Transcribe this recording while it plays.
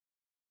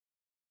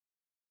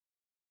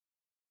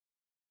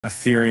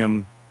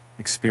Ethereum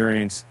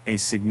experienced a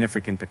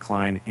significant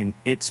decline in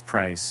its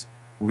price,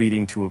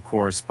 leading to a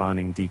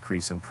corresponding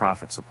decrease in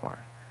profit supply.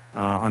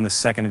 On the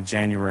 2nd of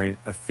January,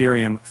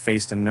 Ethereum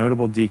faced a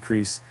notable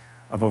decrease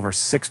of over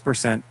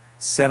 6%,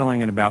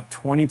 settling at about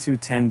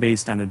 2210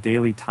 based on a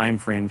daily time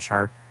frame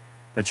chart.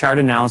 The chart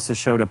analysis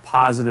showed a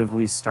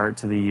positively start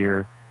to the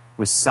year,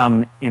 with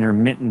some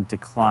intermittent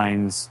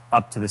declines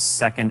up to the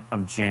 2nd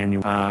of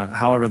January.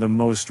 However, the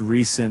most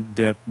recent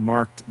dip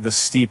marked the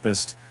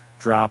steepest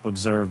drop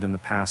observed in the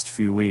past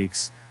few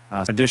weeks.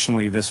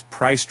 Additionally, this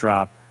price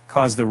drop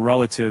caused the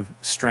relative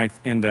strength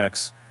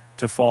index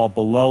to fall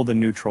below the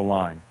neutral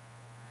line.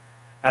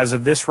 As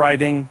of this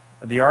writing,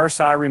 the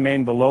RSI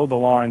remained below the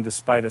line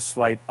despite a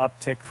slight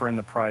uptick in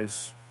the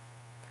price.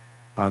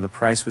 The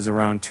price was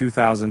around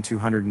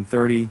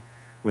 2,230,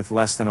 with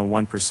less than a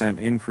 1%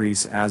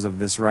 increase as of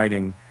this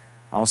writing.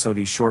 Also,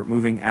 the short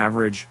moving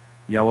average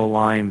yellow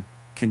line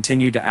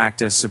continued to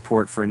act as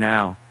support for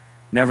now.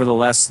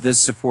 Nevertheless, this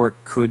support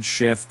could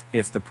shift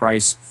if the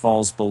price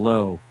falls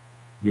below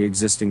the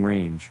existing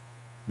range.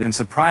 Then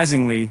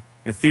surprisingly,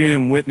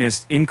 Ethereum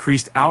witnessed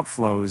increased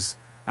outflows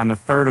on the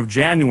 3rd of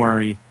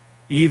January,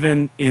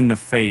 even in the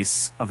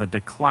face of a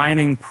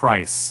declining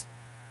price.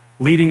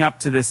 Leading up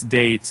to this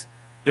date,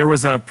 there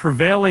was a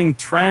prevailing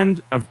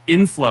trend of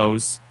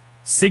inflows,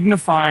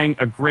 signifying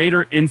a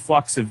greater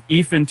influx of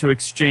ETH into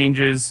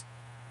exchanges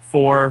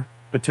for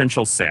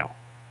potential sale.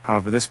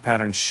 However, this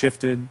pattern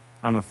shifted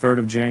on the 3rd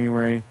of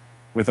January,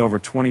 with over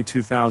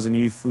 22,000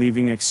 ETH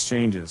leaving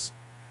exchanges.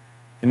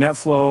 The net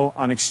flow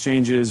on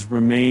exchanges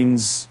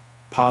remains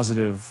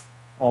positive,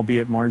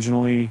 albeit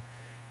marginally,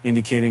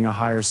 indicating a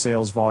higher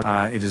sales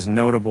volume. It is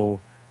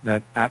notable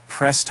that at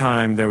press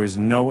time, there was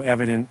no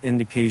evident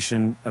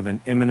indication of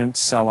an imminent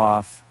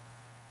sell-off.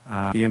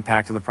 The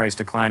impact of the price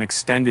decline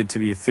extended to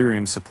the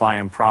Ethereum supply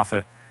and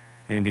profit,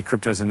 and the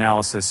crypto's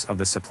analysis of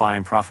the supply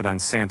and profit on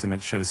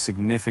sentiment showed a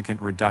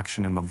significant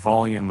reduction in the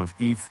volume of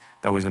ETH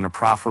that was in a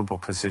profitable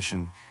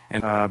position.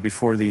 And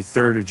before the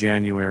 3rd of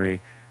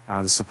January,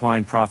 the supply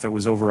and profit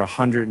was over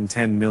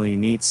 110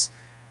 million ETH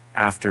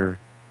after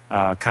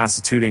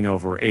constituting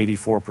over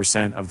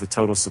 84% of the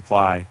total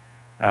supply.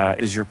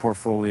 Is your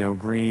portfolio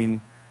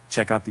green?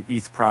 Check out the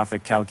ETH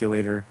profit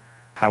calculator.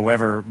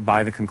 However,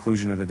 by the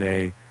conclusion of the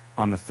day,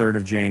 on the 3rd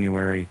of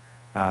January,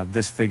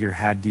 this figure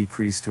had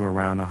decreased to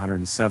around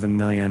 107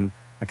 million,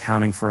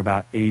 accounting for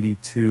about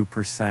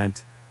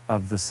 82%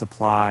 of the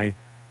supply.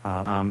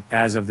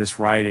 As of this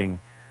writing,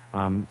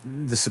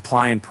 the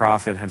supply and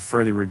profit had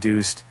further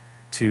reduced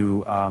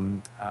to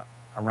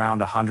around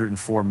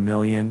 104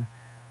 million,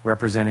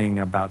 representing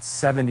about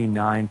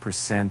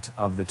 79%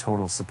 of the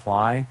total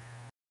supply.